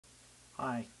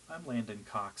Hi, I'm Landon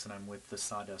Cox and I'm with the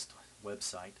Sawdust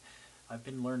website. I've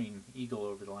been learning Eagle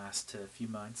over the last few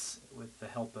months with the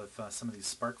help of some of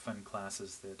these SparkFun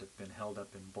classes that have been held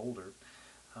up in Boulder.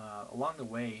 Along the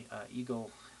way,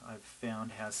 Eagle I've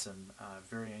found has some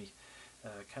very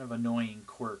kind of annoying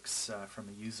quirks from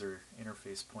a user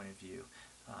interface point of view.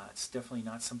 It's definitely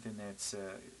not something that's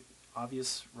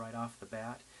obvious right off the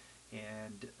bat,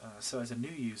 and so as a new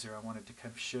user I wanted to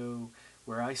kind of show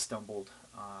where I stumbled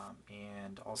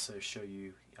and also show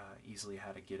you easily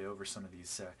how to get over some of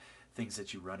these things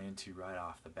that you run into right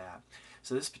off the bat.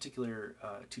 So this particular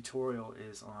tutorial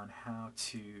is on how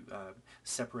to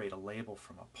separate a label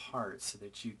from a part so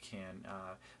that you can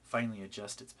finally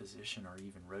adjust its position or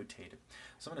even rotate it.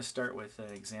 So I'm going to start with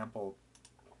an example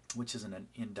which is an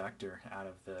inductor out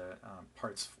of the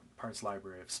parts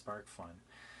library of SparkFun.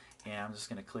 And I'm just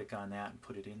going to click on that and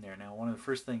put it in there. Now one of the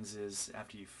first things is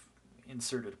after you've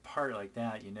inserted a part like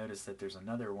that, you notice that there's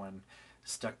another one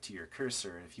stuck to your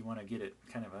cursor, and if you want to get it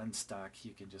kind of unstuck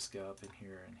you can just go up in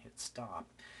here and hit stop.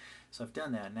 So I've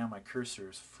done that. Now my cursor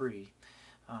is free.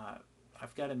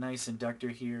 I've got a nice inductor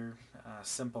here,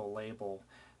 simple label.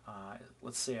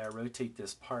 Let's say I rotate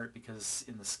this part because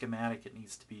in the schematic it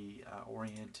needs to be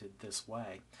oriented this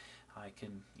way. I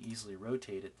can easily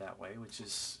rotate it that way, which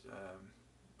is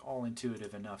all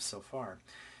intuitive enough so far.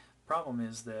 Problem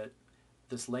is that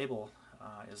this label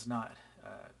is not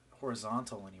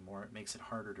horizontal anymore. It makes it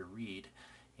harder to read,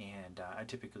 and I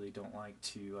typically don't like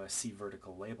to see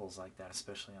vertical labels like that,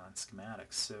 especially on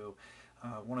schematics. So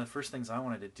one of the first things I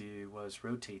wanted to do was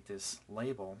rotate this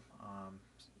label,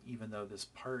 even though this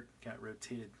part got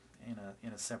rotated in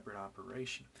a separate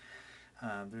operation.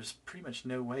 There's pretty much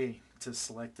no way to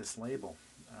select this label.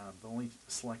 The only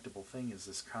selectable thing is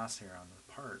this crosshair on the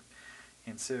part.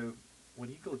 And so what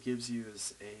Eagle gives you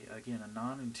is, again, a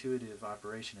non-intuitive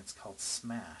operation. It's called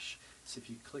smash. So if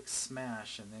you click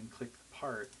smash and then click the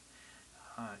part,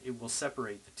 it will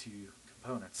separate the two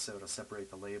components. So it'll separate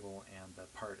the label and the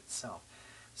part itself.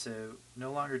 So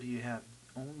no longer do you have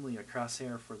only a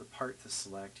crosshair for the part to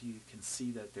select. You can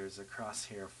see that there's a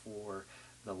crosshair for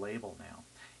the label now.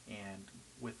 And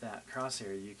with that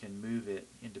crosshair you can move it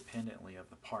independently of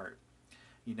the part.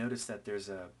 You notice that there's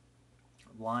a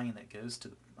line that goes to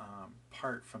the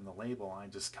part from the label. I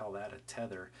just call that a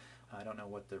tether. I don't know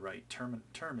what the right term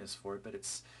is for it, but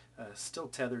it's still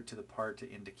tethered to the part to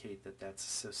indicate that that's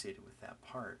associated with that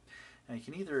part. Now you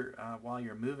can either, while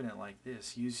you're moving it like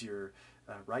this, use your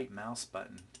right mouse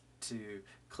button to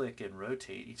click and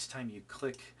rotate. Each time you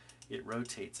click, it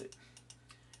rotates it.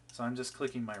 So I'm just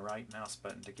clicking my right mouse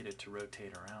button to get it to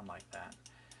rotate around like that.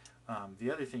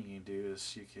 The other thing you can do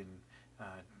is you can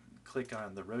click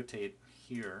on the rotate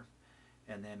here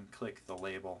and then click the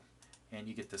label and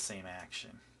you get the same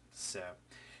action. So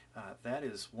that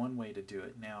is one way to do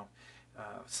it. Now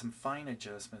some fine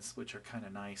adjustments which are kind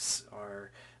of nice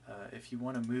are if you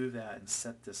want to move that and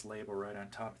set this label right on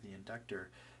top of the inductor,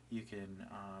 you can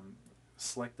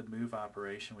select the move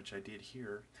operation, which I did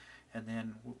here, and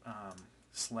then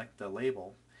select the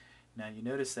label. Now you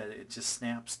notice that it just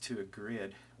snaps to a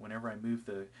grid. Whenever I move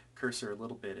the cursor a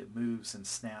little bit, it moves and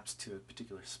snaps to a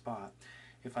particular spot.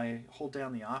 If I hold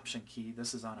down the Option key,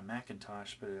 this is on a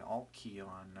Macintosh, but an Alt key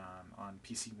on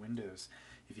PC Windows.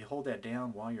 If you hold that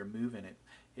down while you're moving it,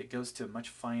 it goes to a much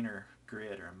finer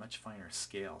grid or a much finer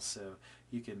scale, so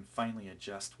you can finally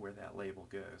adjust where that label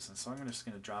goes. And so I'm just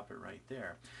going to drop it right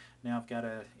there. Now I've got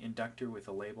an inductor with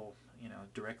a label,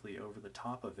 directly over the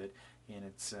top of it, and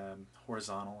it's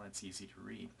horizontal and it's easy to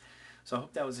read. So I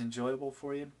hope that was enjoyable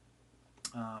for you.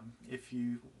 If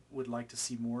you would like to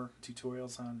see more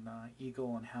tutorials on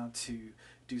Eagle and how to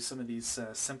do some of these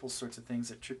simple sorts of things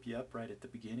that trip you up right at the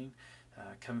beginning,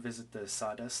 come visit the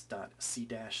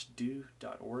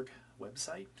sawdust.c-do.org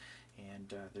website,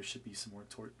 and there should be some more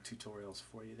tutorials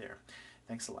for you there.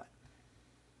 Thanks a lot.